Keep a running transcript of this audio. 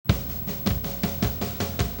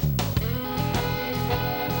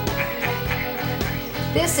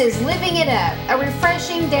This is Living It Up, a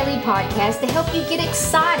refreshing daily podcast to help you get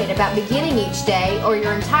excited about beginning each day or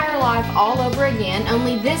your entire life all over again,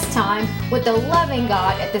 only this time with the loving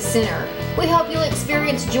God at the center. We hope you'll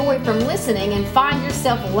experience joy from listening and find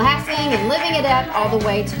yourself laughing and living it up all the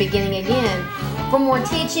way to beginning again. For more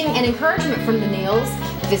teaching and encouragement from the Neils,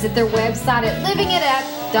 visit their website at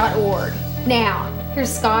livingitup.org. Now,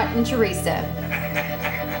 here's Scott and Teresa.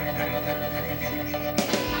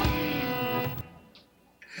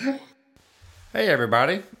 Hey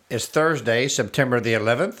everybody, it's Thursday, September the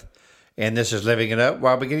 11th, and this is Living It Up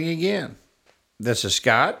While Beginning Again. This is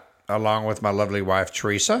Scott, along with my lovely wife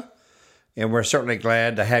Teresa, and we're certainly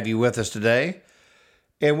glad to have you with us today.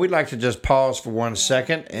 And we'd like to just pause for 1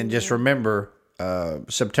 second and just remember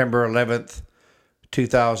September 11th,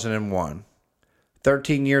 2001.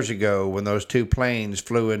 13 years ago when those two planes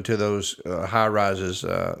flew into those high-rises,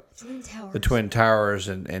 the Twin Towers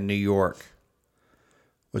in New York.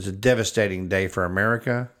 Was a devastating day for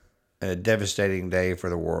America and a devastating day for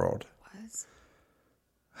the world.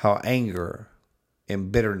 How anger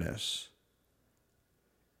and bitterness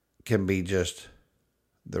can be just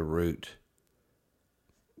the root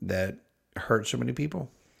that hurts so many people.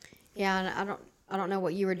 Yeah, and I don't know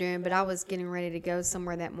what you were doing, but I was getting ready to go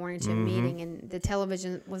somewhere that morning to a meeting, and the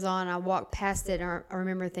television was on. I walked past it, and I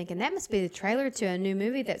remember thinking, that must be the trailer to a new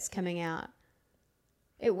movie that's coming out.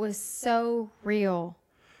 It was so real.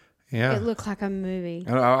 Yeah. It looked like a movie.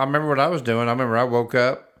 I remember what I was doing. I remember I woke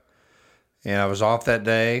up and I was off that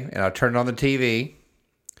day and I turned on the TV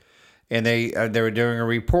and they were doing a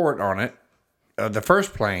report on it, the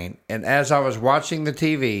first plane. And as I was watching the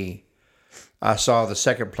TV, I saw the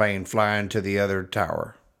second plane fly into the other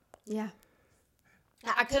tower. Yeah.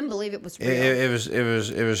 I couldn't believe it was real.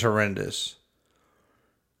 It was horrendous.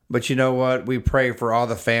 But you know what? We pray for all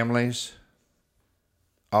the families,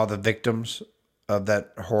 all the victims of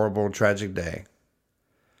that horrible, tragic day.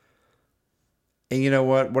 And you know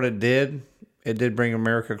what? What it did bring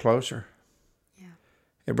America closer. Yeah.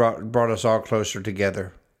 It brought us all closer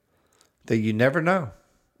together. That you never know.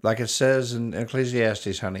 Like it says in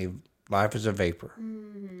Ecclesiastes, honey, life is a vapor.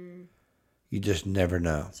 Mm-hmm. You just never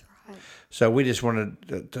know. That's right. So we just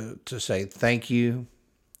wanted to say thank you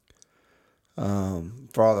for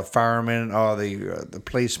all the firemen, all the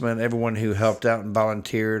policemen, everyone who helped out and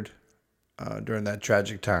volunteered during that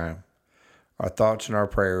tragic time. Our thoughts and our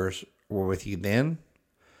prayers were with you then,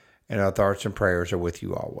 and our thoughts and prayers are with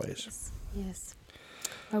you always. Yes.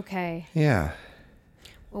 Okay. Yeah.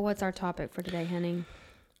 Well, what's our topic for today, honey?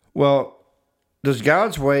 Well, does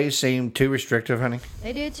God's ways seem too restrictive, honey?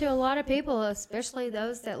 They do to a lot of people, especially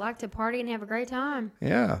those that like to party and have a great time.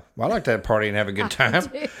 Yeah. Well, I like to party and have a good time.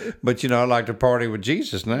 But, I like to party with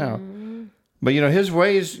Jesus now. Mm-hmm. But, his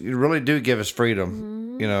ways really do give us freedom. Mm-hmm.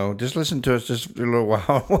 Just listen to us just a little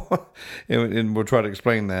while, and we'll try to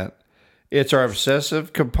explain that. It's our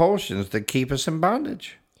obsessive compulsions that keep us in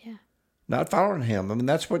bondage. Yeah. Not following Him. I mean,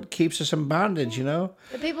 that's what keeps us in bondage,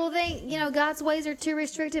 But people think, God's ways are too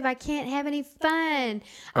restrictive. I can't have any fun.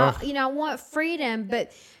 I want freedom.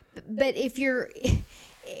 But if you're...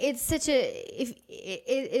 It's such it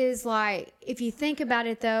is like, if you think about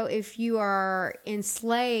it, though, if you are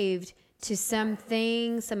enslaved to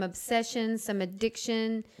something, some obsession, some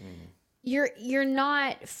addiction, you're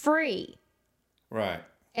not free. Right.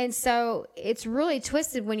 And so it's really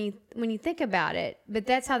twisted when you think about it, but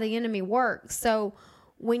that's how the enemy works. So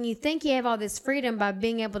when you think you have all this freedom by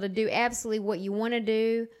being able to do absolutely what you want to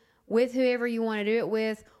do with whoever you want to do it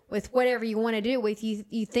with whatever you want to do it with,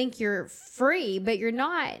 you think you're free, but you're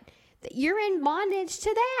not. You're in bondage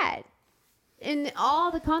to that. And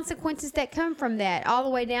all the consequences that come from that, all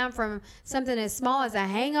the way down from something as small as a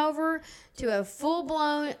hangover to a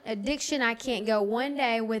full-blown addiction. I can't go one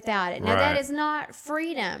day without it. Now, That is not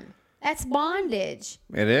freedom. That's bondage.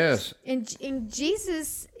 It is. And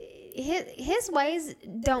Jesus, his ways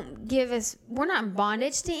don't give us, we're not in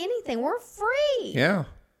bondage to anything. We're free. Yeah.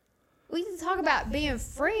 We can talk about being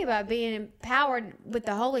free, by being empowered with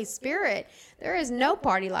the Holy Spirit. There is no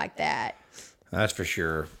party like that. That's for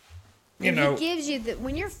sure. He gives you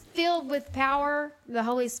when you're filled with power, the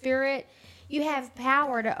Holy Spirit, you have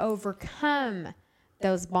power to overcome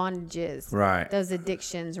those bondages, right? Those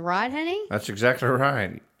addictions, right, honey? That's exactly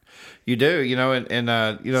right. You do,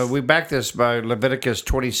 and we back this by Leviticus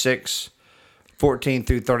 26:14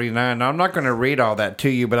 through 39. Now, I'm not going to read all that to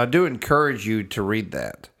you, but I do encourage you to read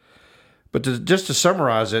that. But just to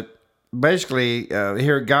summarize it, basically,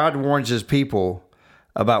 here God warns His people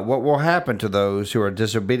about what will happen to those who are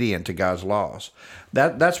disobedient to God's laws.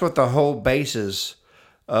 That's what the whole basis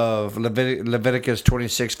of Leviticus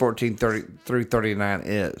 26:14 through 39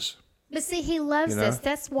 is. But see, he loves You know? us.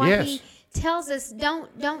 That's why Yes. he tells us,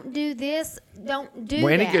 don't do this, don't do Well,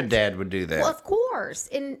 that. any good dad would do that. Well, of course.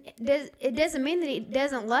 And it doesn't mean that he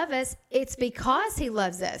doesn't love us. It's because he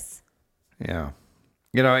loves us. Yeah.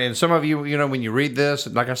 And some of you, when you read this,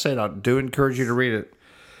 like I said, I do encourage you to read it.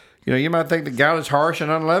 You might think that God is harsh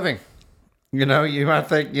and unloving. You might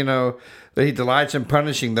think, that he delights in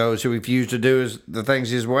punishing those who refuse to do the things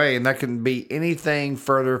his way. And that can be anything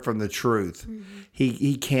further from the truth. Mm-hmm.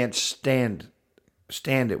 He can't stand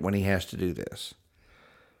it when he has to do this.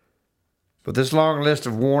 But this long list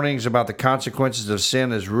of warnings about the consequences of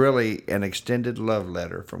sin is really an extended love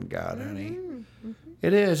letter from God, honey. Mm-hmm.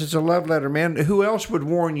 It is. It's a love letter, man. Who else would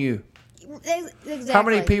warn you? Exactly. How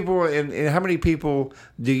many people and how many people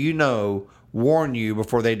do you know warn you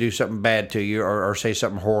before they do something bad to you or say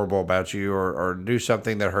something horrible about you or do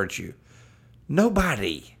something that hurts you?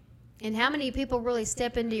 Nobody. And how many people really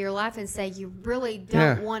step into your life and say, you really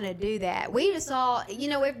don't want to do that? We just all,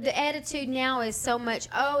 if the attitude now is so much,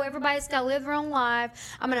 everybody's got to live their own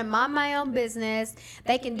life. I'm going to mind my own business.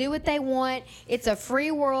 They can do what they want. It's a free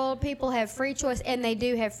world. People have free choice, and they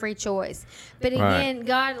do have free choice. But again, right.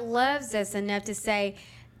 God loves us enough to say,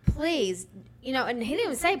 please, and he didn't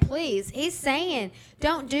even say please. He's saying,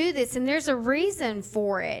 don't do this, and there's a reason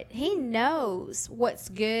for it. He knows what's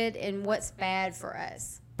good and what's bad for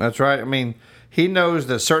us. That's right. I mean, he knows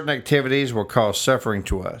that certain activities will cause suffering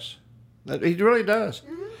to us. He really does.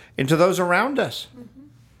 Mm-hmm. And to those around us. Mm-hmm.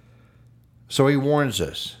 So he warns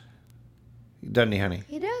us. Doesn't he, honey?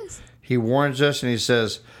 He does. He warns us and he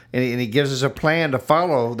says, and he gives us a plan to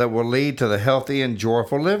follow that will lead to the healthy and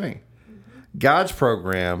joyful living. Mm-hmm. God's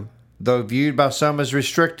program, though viewed by some as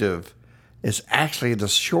restrictive, is actually the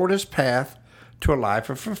shortest path to a life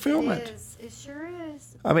of fulfillment. It is. It sure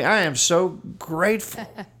is. I mean, I am so grateful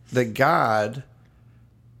that God,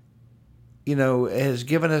 has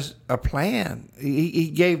given us a plan.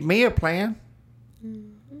 He gave me a plan.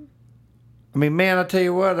 Mm-hmm. I mean, man, I tell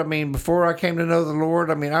you what, before I came to know the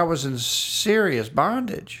Lord, I was in serious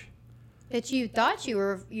bondage. But you thought you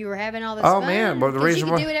were having all this fun. Oh, man. Well, the reason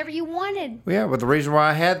you could do whatever you wanted. Yeah, but the reason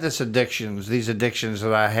why I had these addictions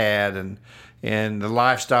that I had and the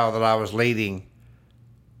lifestyle that I was leading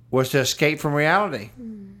was to escape from reality.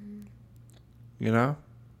 Mm-hmm.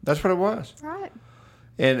 That's what it was. Right.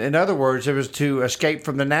 And in other words, it was to escape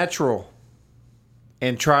from the natural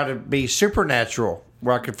and try to be supernatural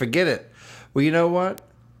where I could forget it. Well, you know what?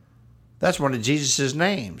 That's one of Jesus'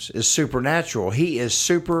 names, is supernatural. He is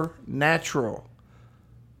supernatural.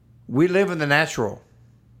 We live in the natural.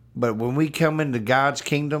 But when we come into God's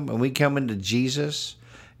kingdom and we come into Jesus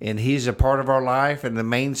and he's a part of our life and the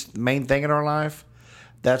main thing in our life,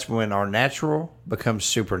 that's when our natural becomes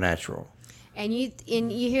supernatural. And you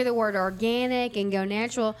hear the word organic and go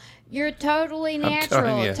natural. You're totally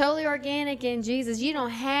natural, totally organic in Jesus. You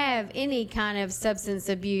don't have any kind of substance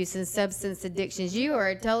abuse and substance addictions. You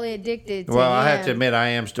are totally addicted to Him. I have to admit, I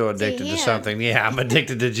am still addicted to something. Yeah, I'm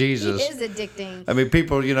addicted to Jesus. He is addicting.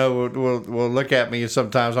 People, will look at me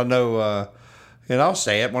sometimes. I know, and I'll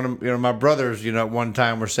say it. One of my brothers, at one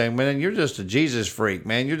time were saying, "Man, you're just a Jesus freak,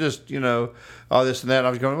 man. You're just, all this and that." And I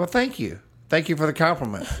was going, "Well, thank you for the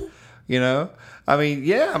compliment."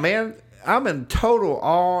 Yeah, man. I'm in total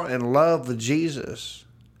awe and love with Jesus.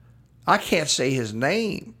 I can't say his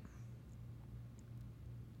name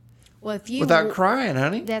without crying,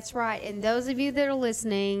 honey. That's right. And those of you that are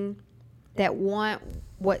listening that want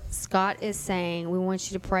what Scott is saying, we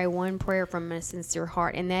want you to pray one prayer from a sincere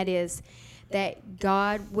heart, and that is that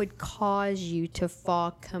God would cause you to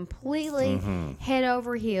fall completely head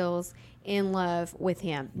over heels in love with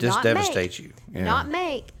him. Just not devastate you. Yeah. Not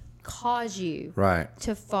cause you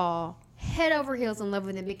to fall head over heels in love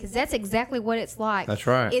with him, because that's exactly what it's like. That's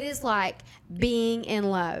right. It is like being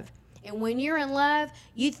in love. And when you're in love,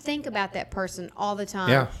 you think about that person all the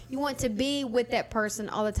time. Yeah. You want to be with that person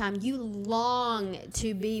all the time. You long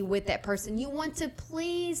to be with that person. You want to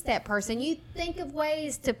please that person. You think of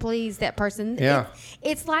ways to please that person. Yeah.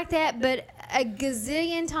 It's like that, but a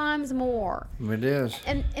gazillion times more. It is.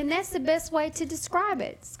 And that's the best way to describe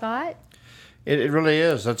it, Scott. It really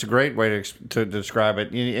is. That's a great way to describe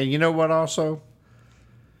it. And you know what also?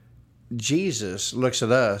 Jesus looks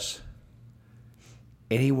at us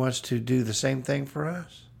and he wants to do the same thing for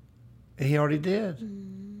us. And he already did.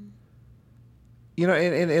 Mm.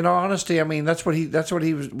 In all honesty, that's what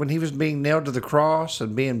he was when he was being nailed to the cross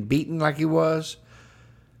and being beaten like he was.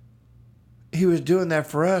 He was doing that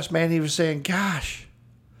for us, man. He was saying, "Gosh,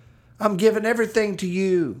 I'm giving everything to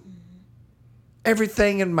you.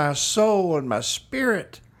 Everything in my soul and my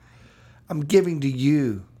spirit, I'm giving to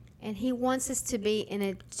you." And he wants us to be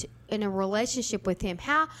in a relationship with Him.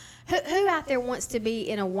 Who out there wants to be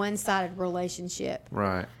in a one-sided relationship?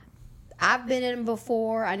 Right. I've been in them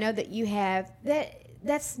before. I know that you have. That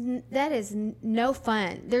is no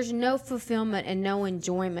fun. There's no fulfillment and no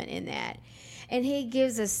enjoyment in that. And He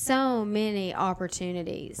gives us so many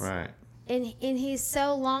opportunities. Right. And He's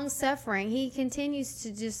so long-suffering. He continues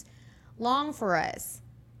to just long for us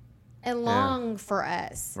and long for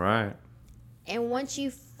us. Right. And once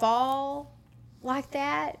you fall like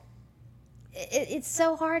that, it's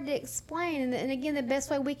so hard to explain. And again, the best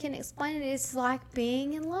way we can explain it is like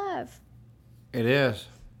being in love. It is.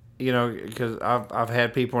 You know, because I've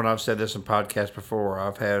had people, and I've said this in podcasts before,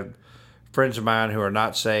 I've had friends of mine who are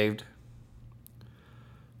not saved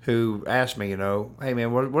who ask me, you know, hey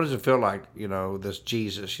man, what does it feel like, you know, this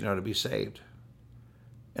Jesus, you know, to be saved?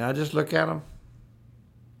 And I just look at them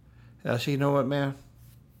and I say, you know what, man,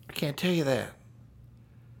 I can't tell you that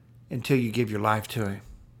until you give your life to Him.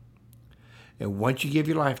 And once you give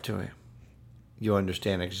your life to Him, you'll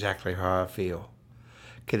understand exactly how I feel.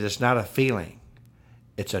 Because it's not a feeling,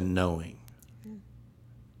 it's a knowing.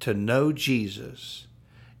 To know Jesus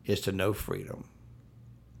is to know freedom.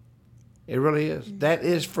 It really is. That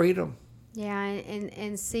is freedom. Yeah,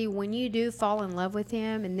 and see, when you do fall in love with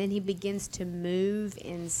Him and then He begins to move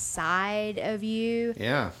inside of you.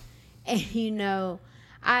 Yeah. And you know,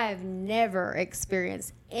 I have never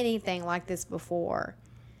experienced anything like this before.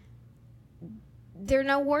 There are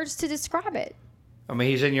no words to describe it. I mean,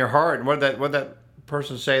 He's in your heart. And what that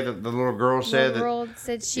person say that the little girl said? The girl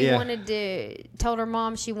said she Yeah. told her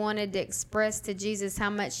mom she wanted to express to Jesus how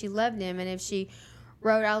much she loved Him. And if she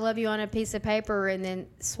wrote "I love you" on a piece of paper and then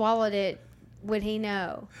swallowed it, would He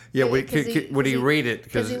know? Yeah, would he read it?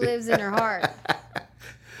 Because He lives in her heart.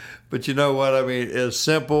 But you know what? I mean, as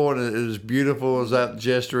simple and as beautiful as that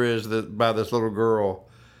gesture is by this little girl,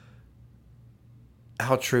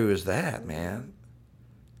 how true is that, man?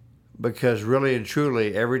 Because really and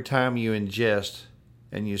truly, every time you ingest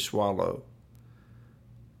and you swallow,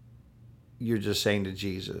 you're just saying to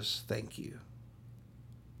Jesus, thank you.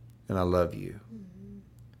 And I love you.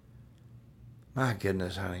 My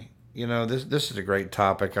goodness, honey. You know, this is a great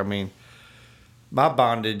topic. I mean, my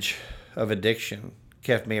bondage of addiction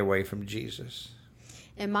kept me away from Jesus.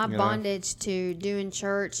 And my bondage to doing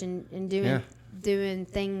church and doing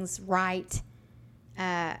things right,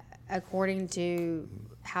 according to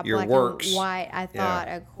how Your black works. and white I thought,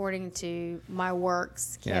 according to my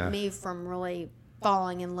works, kept me from really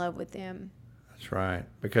falling in love with Him. That's right.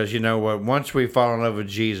 Because you know what? Once we fall in love with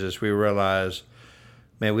Jesus, we realize,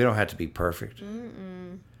 man, we don't have to be perfect.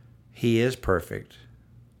 He is perfect.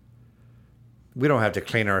 We don't have to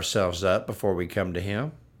clean ourselves up before we come to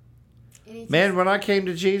Him. Man, when I came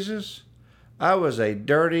to Jesus, I was a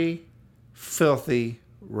dirty, filthy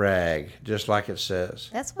rag, just like it says.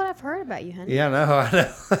 That's what I've heard about you, honey. Yeah, I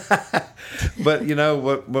know. But you know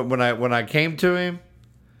what? When I came to Him,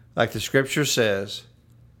 like the Scripture says,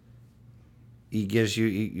 He gives you.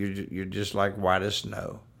 You're just like white as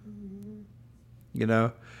snow. You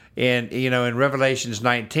know, and you know in Revelations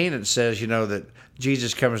 19 it says that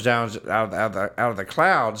Jesus comes down out of the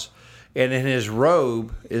clouds, and in His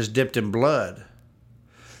robe is dipped in blood.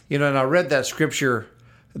 You know, and I read that scripture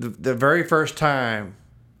the very first time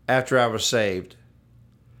after I was saved,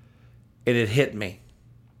 and it hit me.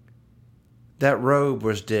 That robe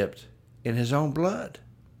was dipped in His own blood.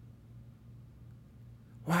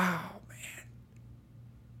 Wow, man.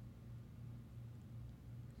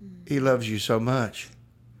 He loves you so much.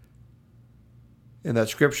 And that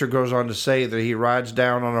scripture goes on to say that He rides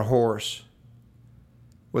down on a horse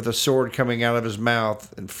with a sword coming out of His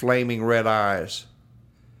mouth and flaming red eyes.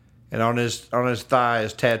 And on his thigh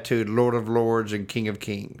is tattooed Lord of Lords and King of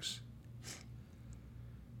Kings.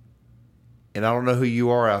 And I don't know who you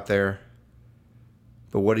are out there,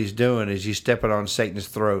 but what He's doing is He's stepping on Satan's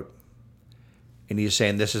throat. And He's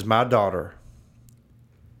saying, this is my daughter,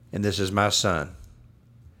 and this is my son,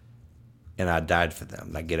 and I died for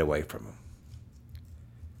them. Now get away from them.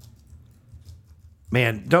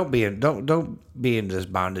 Man, don't be in this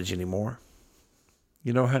bondage anymore.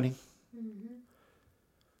 You know, honey? Mm-hmm.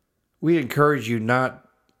 We encourage you not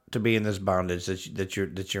to be in this bondage that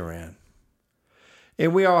you're in.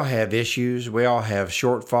 And we all have issues. We all have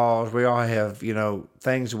shortfalls. We all have,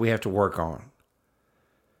 things that we have to work on.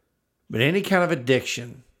 But any kind of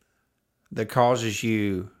addiction that causes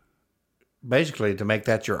you basically to make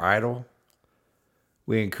that your idol,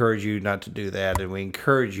 we encourage you not to do that, and we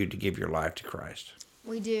encourage you to give your life to Christ.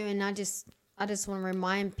 We do, and I just want to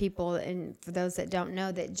remind people, and for those that don't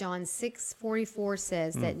know, that John 6:44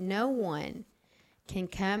 says that no one can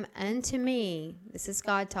come unto me, this is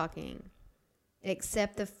God talking,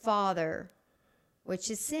 except the Father, which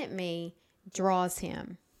has sent me, draws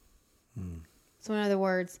him. So in other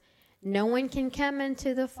words, no one can come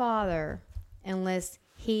into the Father unless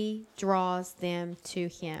he draws them to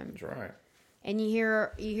him. That's right. And you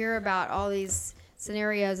hear about all these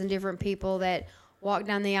scenarios and different people that walked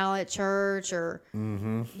down the aisle at church or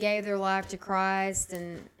gave their life to Christ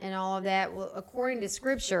and all of that. Well, according to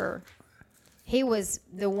Scripture, he was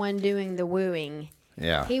the one doing the wooing.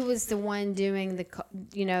 Yeah. He was the one doing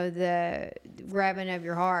the grabbing of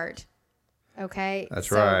your heart. Okay?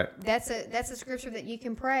 That's right. That's a scripture that you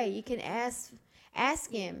can pray. You can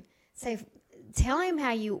ask him. Say, tell him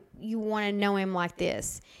how you want to know him like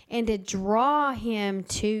this and to draw him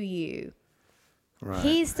to you. Right.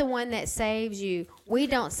 He's the one that saves you. We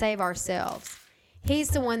don't save ourselves. He's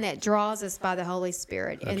the one that draws us by the Holy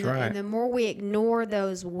Spirit. That's right. And the more we ignore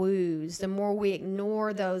those woos, the more we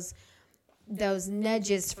ignore those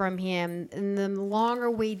nudges from him, and the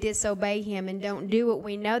longer we disobey him and don't do what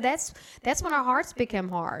we know, that's when our hearts become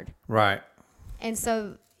hard. Right. And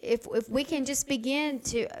so if we can just begin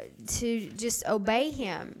to just obey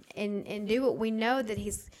him and do what we know that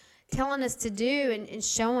he's telling us to do and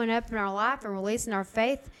showing up in our life and releasing our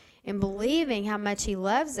faith and believing how much he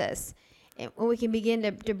loves us, and we can begin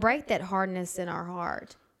to break that hardness in our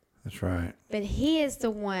heart. That's right. But he is the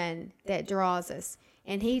one that draws us,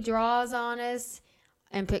 and he draws on us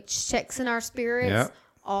and puts checks in our spirits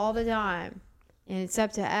all the time. And it's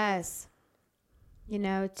up to us,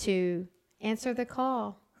 to answer the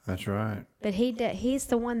call. That's right. But he's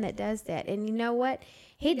the one that does that. And you know what?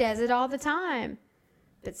 He does it all the time.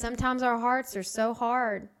 But sometimes our hearts are so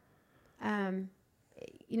hard.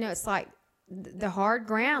 It's like the hard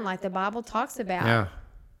ground, like the Bible talks about. Yeah.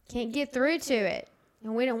 Can't get through to it.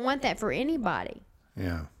 And we don't want that for anybody.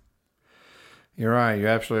 Yeah. You're right. You're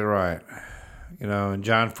absolutely right. And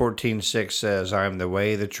John 14:6 says, I am the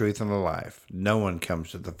way, the truth, and the life. No one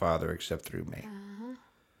comes to the Father except through me.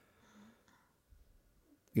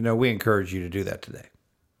 We encourage you to do that today.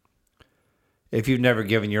 If you've never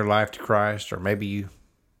given your life to Christ, or maybe you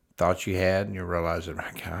thought you had and you realized,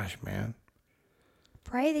 my gosh, man.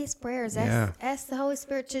 Pray these prayers. Yeah. Ask the Holy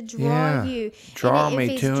Spirit to draw you. Draw and me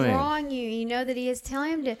if he's to him. drawing you, you know that he is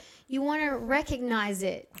telling him to, you want to recognize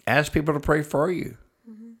it. Ask people to pray for you.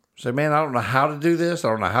 Say, man, I don't know how to do this. I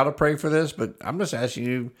don't know how to pray for this, but I'm just asking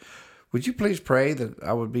you, would you please pray that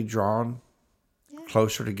I would be drawn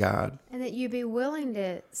closer to God? And that you be willing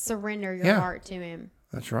to surrender your heart to him.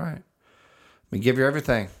 That's right. Give you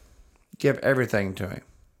everything. Give everything to him.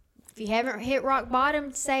 If you haven't hit rock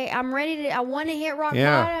bottom, say, I want to hit rock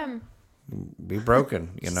bottom. Be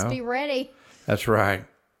broken, Just be ready. That's right.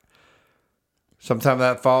 Sometimes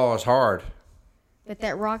that fall is hard. But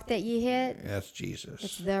that rock that you hit, that's Jesus.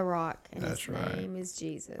 It's the rock, and that's his right. name is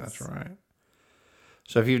Jesus. That's right.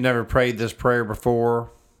 So if you've never prayed this prayer before,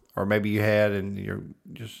 or maybe you had and you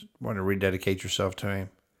just want to rededicate yourself to him,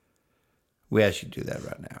 we ask you to do that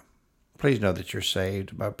right now. Please know that you're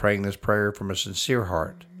saved by praying this prayer from a sincere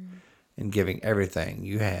heart and giving everything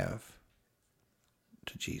you have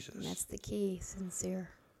to Jesus. And that's the key, sincere.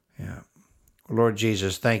 Yeah. Well, Lord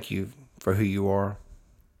Jesus, thank you for who you are.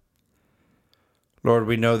 Lord,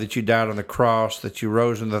 we know that you died on the cross, that you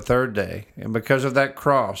rose on the third day. And because of that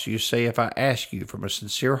cross, you say, if I ask you from a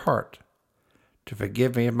sincere heart to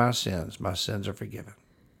forgive me of my sins are forgiven.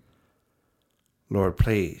 Lord,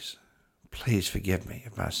 please forgive me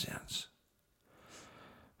of my sins.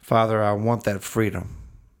 Father, I want that freedom.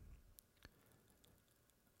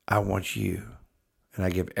 I want you. And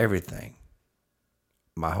I give everything,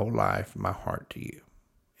 my whole life, my heart to you.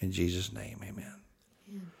 In Jesus' name, amen.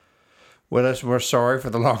 Well, we're sorry for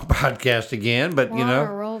the long podcast again, but we're on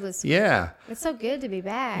a roll this week. Yeah. It's so good to be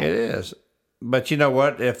back. It is. But you know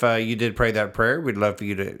what? If you did pray that prayer, we'd love for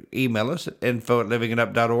you to email us at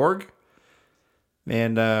info@livingitup.org.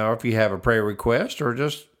 And or if you have a prayer request or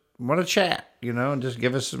just want to chat, and just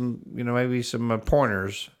give us some, maybe some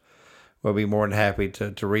pointers, we'll be more than happy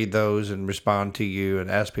to read those and respond to you and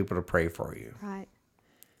ask people to pray for you. Right.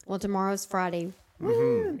 Well, tomorrow's Friday.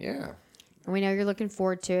 Mm-hmm. Yeah. And we know you're looking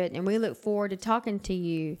forward to it, and we look forward to talking to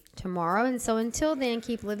you tomorrow. And so until then,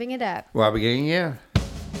 keep living it up. While beginning,